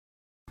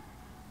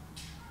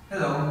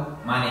Hello,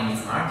 my name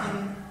is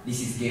Martin, this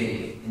is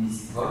Gary, and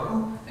this is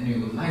Gorko, and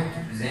we would like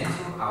to present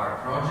you our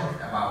project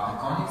about the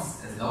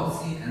conics as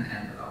loci and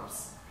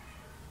envelopes.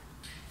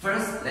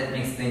 First, let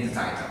me explain the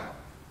title.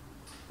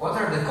 What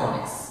are the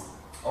conics,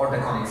 or the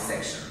conic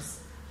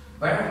sections?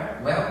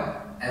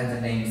 Well, as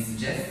the name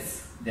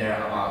suggests, they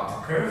are about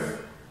a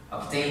curve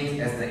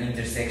obtained as the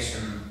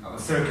intersection of a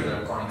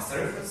circular conic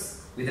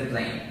surface with a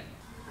plane.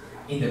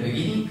 In the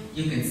beginning,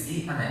 you can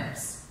see an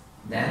ellipse.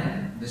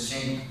 Then the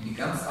shape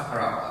becomes a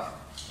parabola,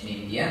 and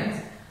in the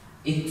end,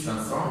 it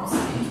transforms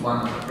into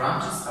one of the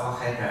branches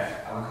of a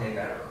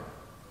hyperbola.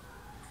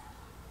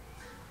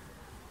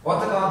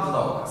 What about the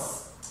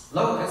locus?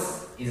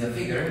 Locus is a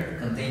figure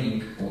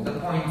containing all the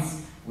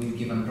points with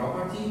given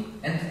property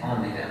and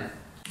only them.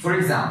 For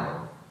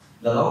example,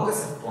 the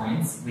locus of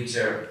points which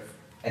are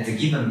at a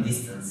given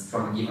distance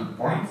from a given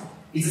point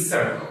is a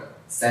circle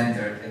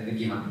centered at the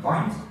given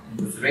point and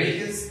whose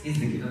radius is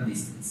the given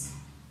distance.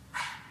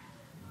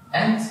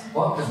 And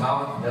what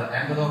about the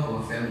envelope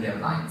of a family of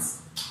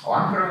lines? A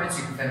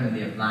one-parametric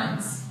family of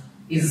lines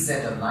is a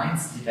set of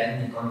lines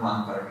depending on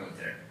one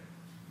parameter.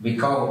 We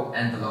call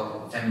envelope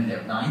of a family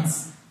of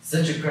lines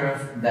such a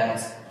curve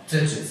that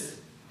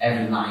touches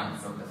every line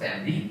from the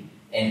family,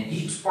 and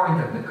each point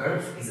of the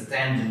curve is a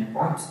tangent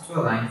point to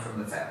a line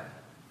from the family.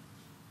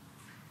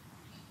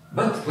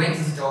 But when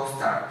does it all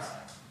start?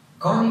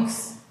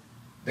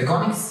 The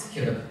conics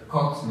have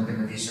caught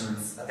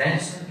mathematicians'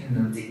 attention in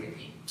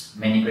antiquity.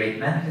 Many great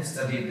men have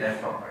studied their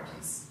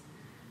properties.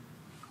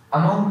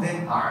 Among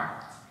them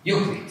are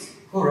Euclid,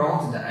 who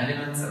wrote the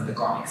Elements of the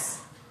Conics,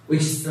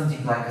 which is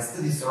something like a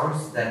study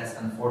source that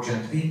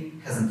unfortunately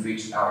hasn't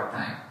reached our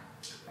time.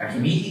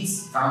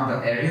 Archimedes found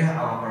the area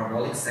of a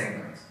parabolic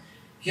segment.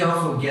 He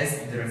also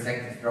guessed the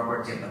reflective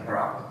property of the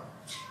parabola.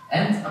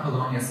 And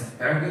Apollonius of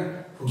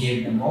Perga, who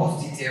gave the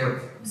most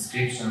detailed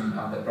description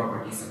of the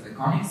properties of the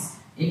conics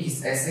in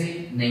his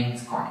essay named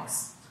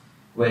Conics,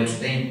 where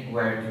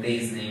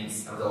today's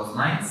names of those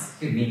lines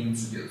have been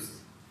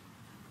introduced.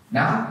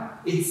 Now,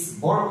 it's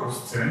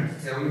Borko's turn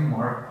to tell you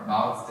more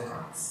about the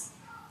conics.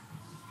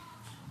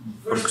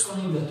 The first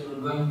conic that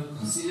we're going to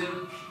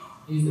consider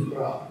is the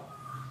parabola.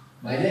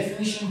 By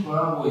definition,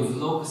 parabola is a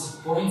locus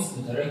of points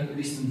that are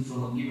equidistant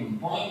from a given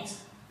point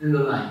and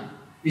the line.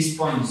 This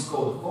point is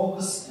called the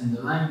focus and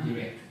the line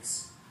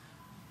directrix.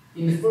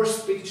 In the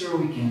first picture,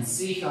 we can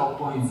see how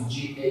points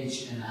G,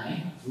 H, and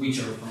I, which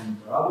are from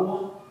the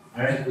parabola,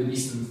 are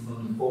equidistant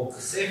from the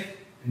focus F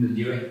and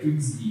the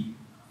directrix D.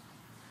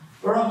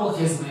 Parabola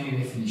has many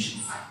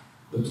definitions,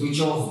 but we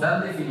chose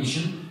that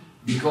definition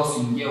because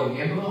in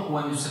GeoGebra,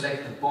 when you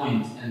select a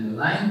point and a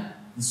line,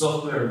 the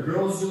software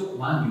draws you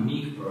one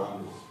unique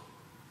parabola.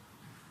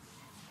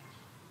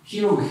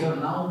 Here we have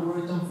an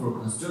algorithm for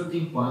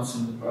constructing points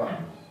on the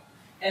parabola,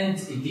 and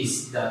it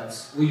is that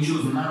we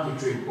choose an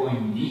arbitrary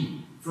point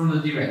D from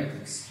the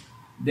directrix.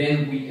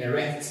 Then we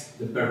erect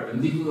the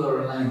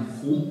perpendicular line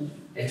Q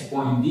at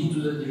point D to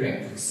the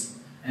directrix,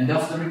 and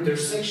after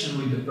intersection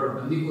with the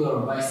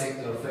perpendicular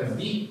bisector of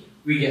FD,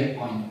 we get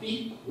point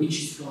P,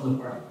 which is from the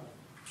parabola.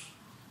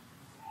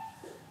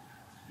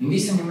 In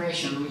this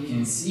animation, we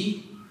can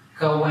see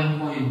how when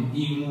point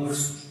D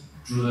moves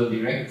through the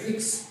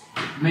directrix,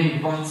 many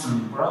points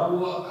from the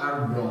parabola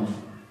are drawn.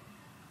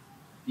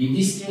 In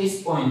this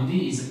case, point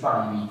D is a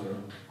parameter.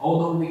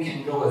 Although we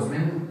can draw as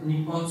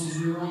many points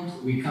as we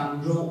want, we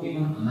can't draw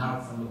even an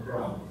arc from the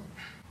parabola.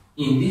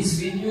 In this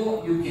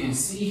video, you can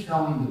see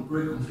how in the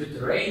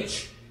pre-computer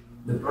age,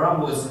 the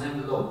parabola as an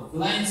envelope of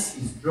lines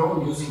is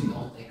drawn using the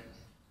old technique.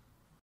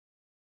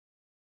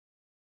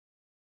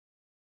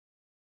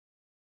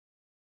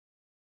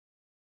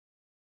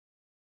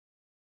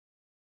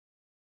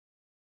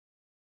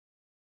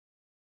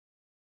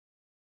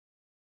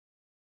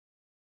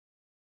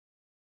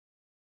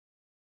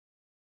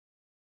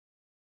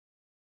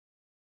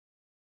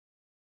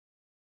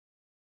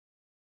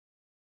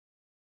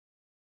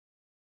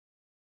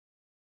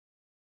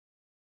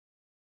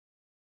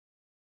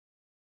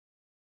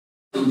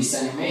 In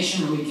this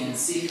animation, we can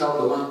see how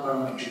the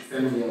one-parametric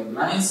family of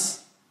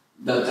lines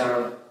that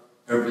are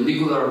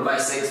perpendicular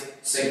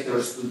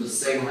bisectors to the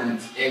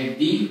segment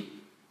FD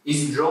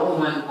is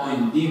drawn when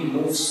point D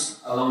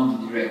moves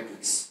along the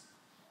directrix.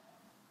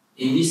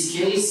 In this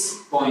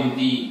case, point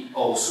D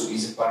also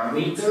is a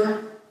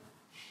parameter,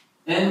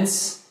 and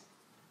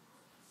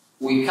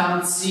we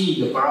can't see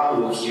the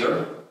parabola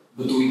here,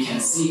 but we can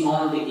see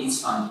only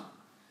its funding.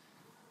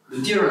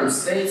 The theorem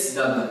states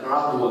that the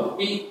parabola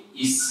P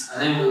is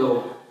an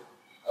envelope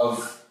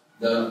of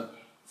the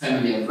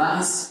family of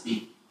lines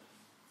P.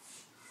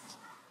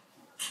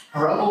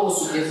 Parabola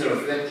also has a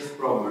reflective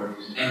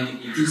property, and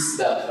it is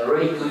that a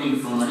ray coming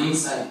from an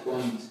inside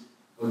point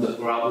of the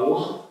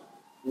parabola,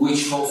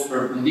 which falls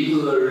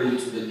perpendicularly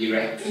to the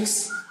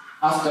directrix,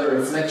 after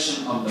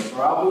reflection of the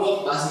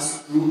parabola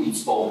passes through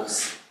its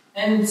focus.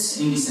 And in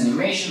this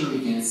animation, we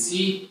can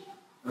see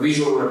a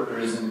visual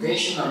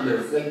representation of the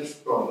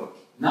reflective property.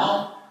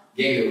 Now,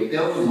 Gege will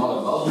tell you more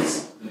about the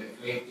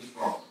reflective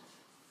property.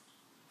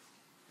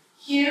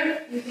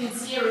 Here you can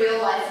see a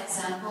real-life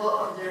example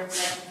of the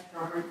reflective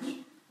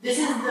This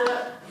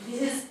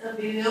is a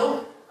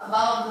video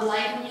about the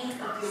lightning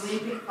of the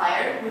Olympic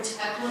fire, which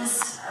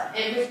happens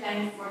every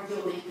time before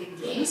the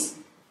Olympic Games.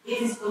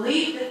 It is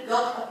believed that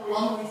God,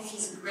 along with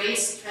His great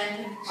strength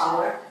and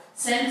power,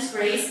 sends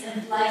rays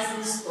and flies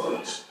this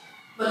torch.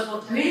 But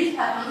what really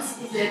happens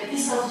is that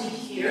this object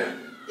here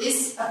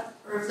is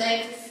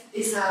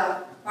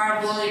a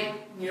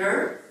parabolic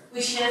mirror,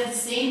 which has the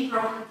same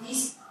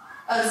properties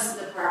as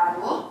the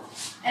parabola,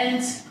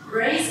 and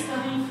rays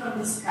coming from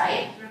the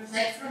sky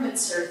reflect from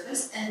its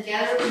surface and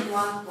gather in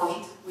one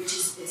point, which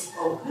is its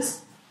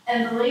focus,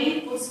 and the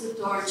lady puts the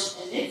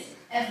torch in it,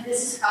 and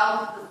this is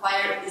how the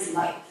fire is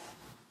lighted.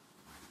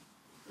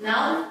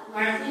 Now,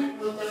 Martin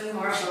will tell you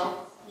more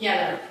about the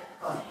other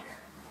conic.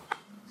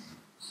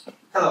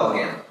 Hello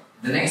again.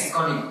 The next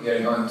conic we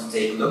are going to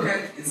take a look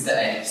at is the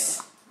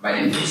ellipse. By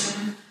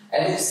definition,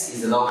 ellipse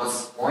is the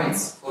locus of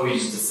points for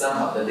which the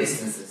sum of the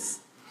distances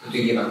to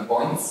the given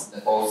points,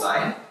 the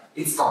foci,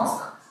 is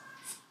constant.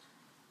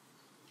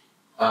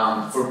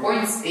 For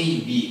points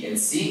A, B, and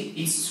C,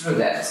 it's true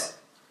that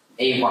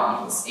A1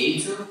 plus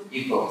A2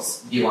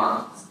 equals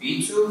B1 plus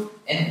B2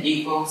 and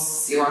equals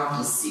C1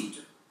 plus C2.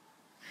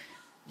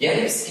 The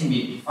ellipse can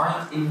be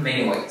defined in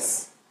many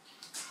ways.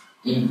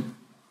 In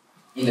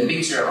the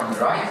picture on the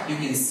right, you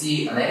can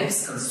see an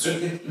ellipse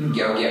constructed in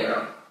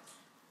GeoGebra.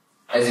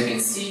 As you can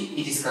see,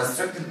 it is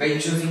constructed by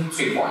choosing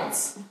 3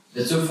 points,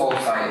 the two foci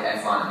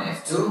F1 and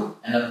F2,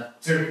 and a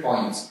third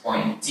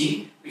point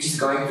T, which is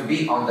going to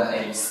be on the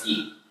ellipse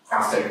E.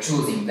 After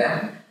choosing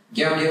them,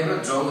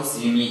 GeoGebra draws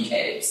a unique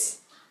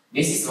ellipse.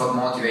 This is what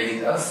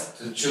motivated us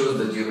to choose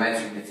the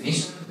geometric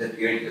definition that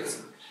we are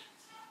using.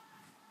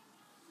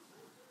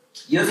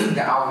 Using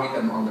the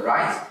algorithm on the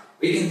right,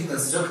 we can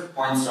construct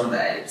points from the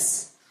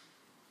ellipse.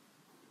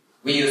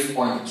 We use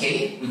point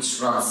K, which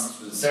runs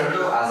through the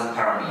circle, as a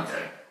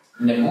parameter.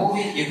 In the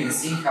movie, you can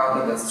see how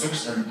the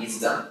construction is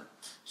done.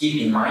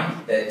 Keep in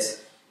mind that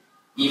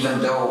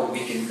even though we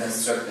can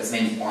construct as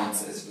many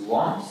points as we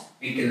want,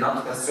 we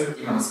cannot construct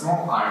even a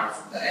small arc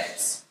from the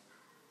ellipse.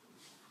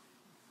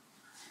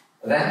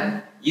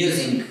 Then,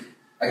 using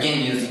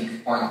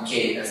point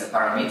K as a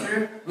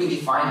parameter, we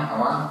define a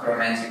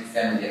one-parametric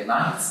family of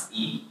lines,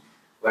 E,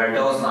 where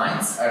those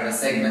lines are the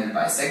segment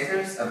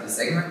bisectors of the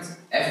segment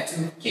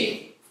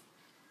F2K.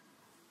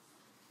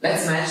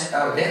 Let's match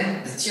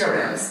then the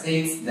theorem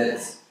states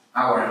that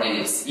our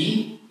ellipse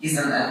E is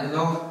an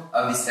envelope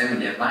of this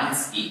family of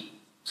lines E.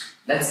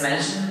 Let's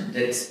mention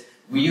that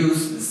we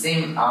use the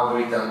same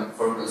algorithm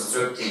for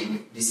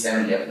constructing this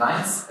family of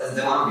lines as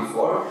the one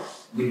before,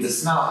 with the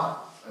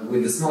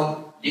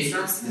small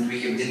difference that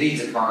we have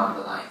deleted one of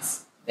the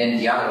lines. Then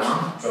the other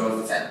one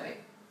draws the family.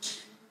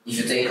 If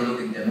you take a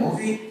look at the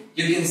movie,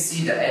 you can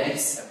see the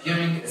ellipse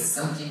appearing as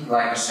something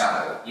like a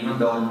shadow, even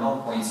though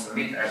no points from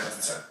it are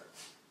constructed.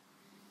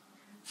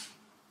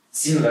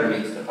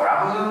 Similarly to the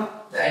parabola,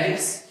 the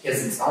ellipse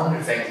has its own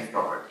reflective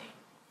property.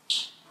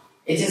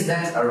 It is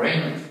that a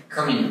ray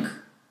coming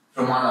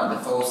from one of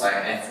the foci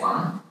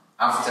F1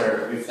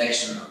 after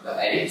reflection of the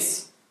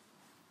ellipse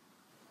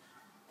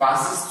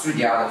passes through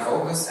the other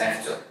focus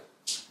F2.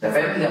 The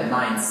family of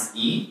lines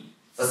E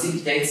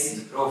facilitates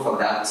the proof of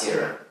that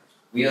theorem.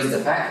 We use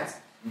the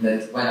fact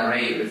that when a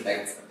ray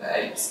reflects on the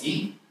ellipse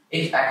E,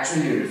 it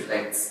actually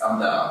reflects on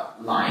the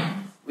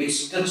line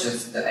which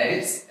touches the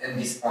ellipse at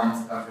this point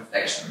of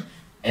reflection.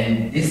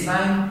 And this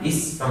line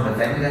is from the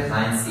family of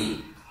lines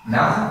E.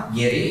 Now,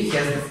 Geri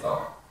has the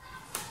floor.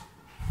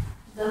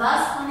 The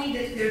last conic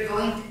that we are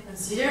going to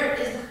consider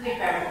is the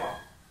hyperbola.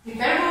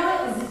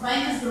 Hyperbola is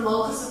defined as the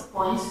locus of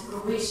points for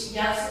which the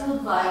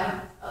absolute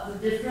value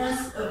of the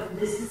difference of the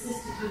distances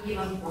to two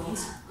given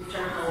points, which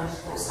are called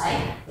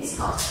foci, is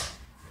constant.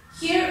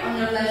 Here on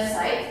your left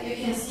side, you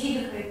can see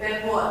the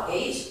hyperbola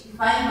H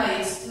defined by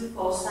its two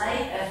foci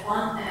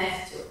F1 and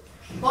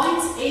F2.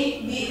 Points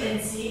A, B,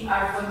 and C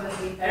are from the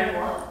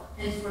hyperbola,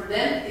 and for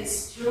them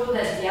it's true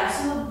that the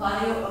absolute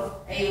value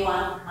of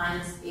A1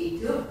 minus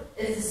A2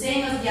 is the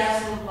same as the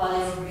absolute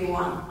value of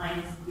B1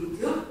 minus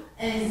B2,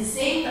 and is the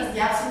same as the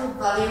absolute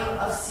value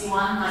of C1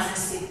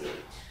 minus C2.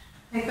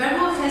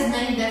 Hyperbola has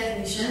many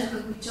definitions,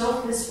 but we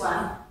chose this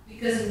one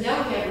because in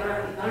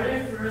GeoGebra, in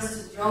order for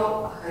us to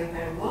draw a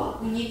hyperbola,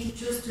 we need to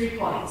choose 3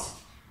 points.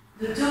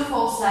 The two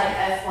foci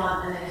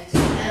F1 and F2,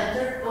 and a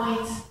third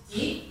point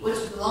T,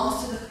 which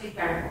belongs to the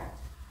hyperbola.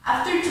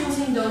 After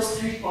choosing those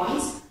 3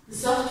 points, the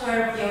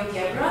software of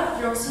GeoGebra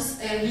draws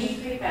us a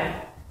unique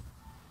hyperbola.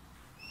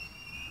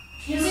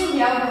 Using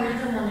the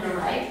algorithm on your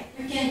right,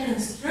 you can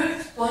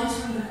construct points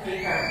from the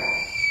hyperbola.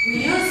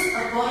 We use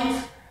a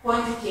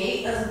point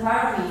K as a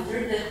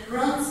parameter that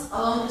runs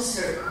along the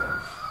circle.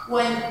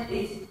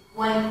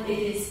 When it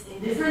is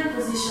in different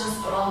positions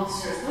along the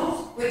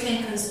circle, we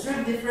can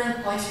construct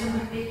different points from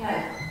the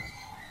hyperbola.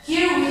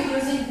 Here, we're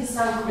using this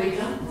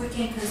algorithm. We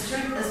can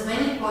construct as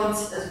many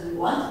points as we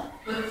want,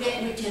 but we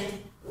can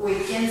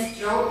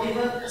draw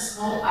even a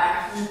small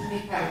arc from the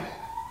hyperbola.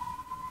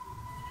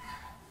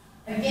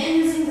 Again,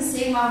 using the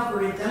same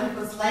algorithm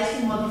but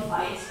slightly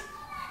modified,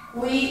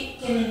 we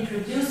can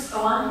introduce a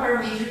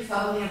one-parametric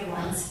family of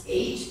lines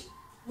H,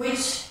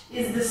 which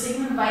is the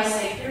segment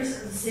bisectors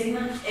of the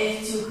segment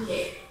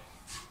F2K.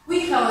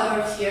 We,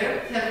 however,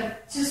 here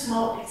have two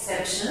small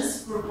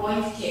exceptions for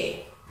point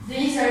K.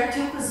 These are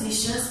two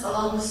positions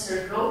along the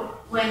circle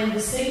when the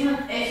segment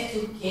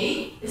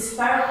F2K is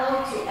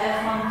parallel to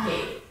F1K.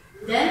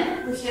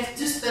 Then we have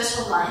two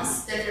special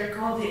lines that are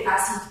called the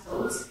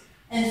asymptotes,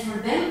 and for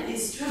them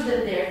it's true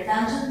that they are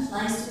tangent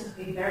lines to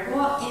the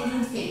hyperbola in the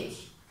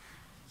infinity.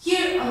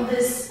 Here on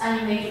this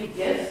animated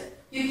GIF,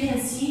 you can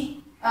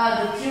see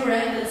the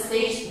theorem that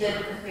states that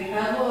the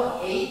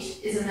hyperbola H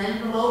is an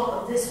envelope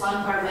of this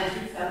one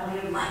parametric family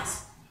of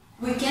lines.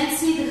 We can't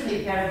see the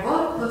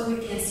hyperbola, but we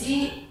can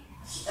see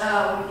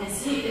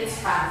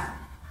its path.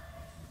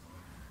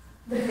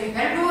 The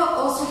hyperbola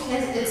also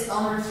has its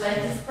own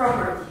reflective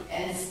property,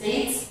 and it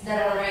states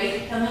that a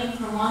ray coming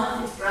from one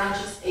of its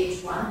branches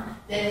H1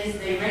 that is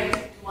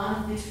directed to one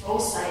of its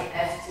foci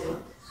F2,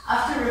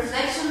 after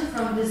reflection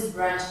from this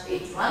branch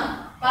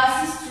H1,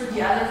 passes through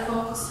the other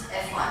focus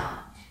F1.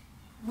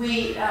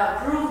 We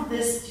prove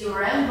this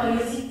theorem by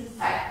using the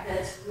fact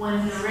that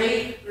when the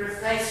ray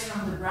reflects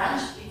from the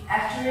branch, it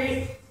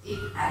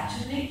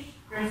actually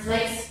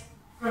reflects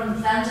from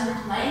the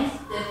tangent line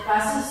that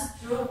passes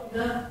through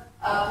the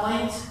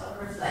point of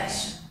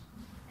reflection.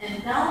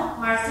 And now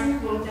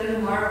Martin will tell you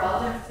more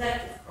about the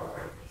reflective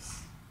properties.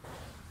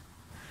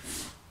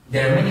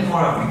 There are many more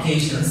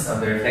applications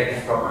of the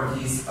reflective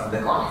properties of the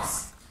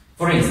conics.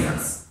 For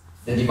instance,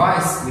 the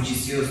device which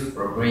is used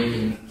for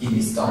breaking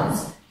kidney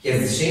stones has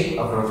the shape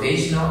of a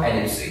rotational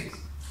ellipsoid.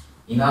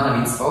 In one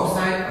of its foci,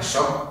 a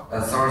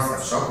source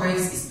of shock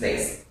waves is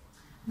placed.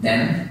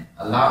 Then,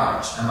 a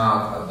large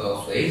amount of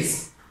those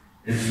waves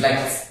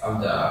reflects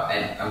of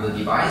the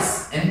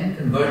device and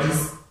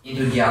converges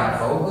into the other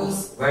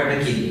focus where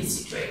the kidney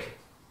is situated.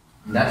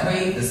 In that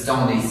way, the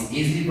stone is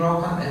easily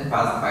broken and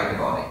passed by the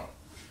body.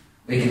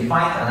 We can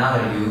find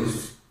another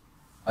use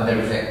of the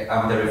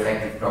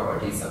reflective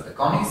properties of the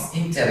conics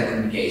in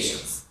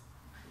telecommunications.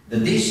 The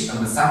dish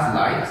on the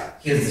satellite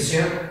has the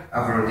shape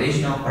of a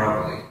rotational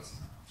paraboloid.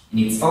 In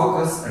its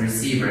focus, a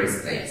receiver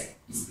is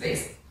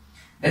placed.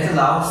 That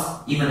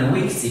allows even a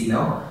weak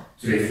signal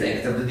to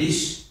reflect of the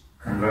dish,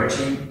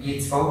 converging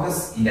its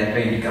focus. In that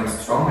way it becomes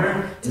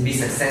stronger and be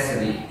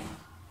successfully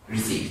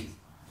received.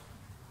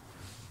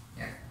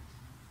 Yeah.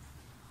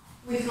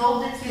 We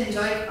hope that you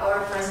enjoyed our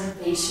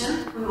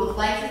presentation. We would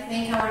like to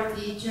thank our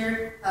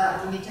teacher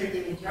Dmitry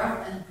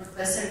Dimitrov and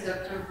Professor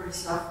Dr.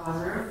 Borislav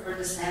Lazarov for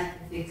the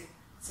scientific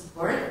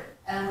support,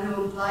 and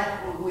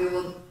we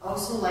would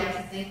also like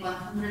to thank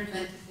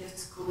 125th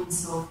School in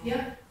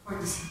Sofia for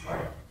the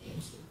support. Thank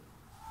you.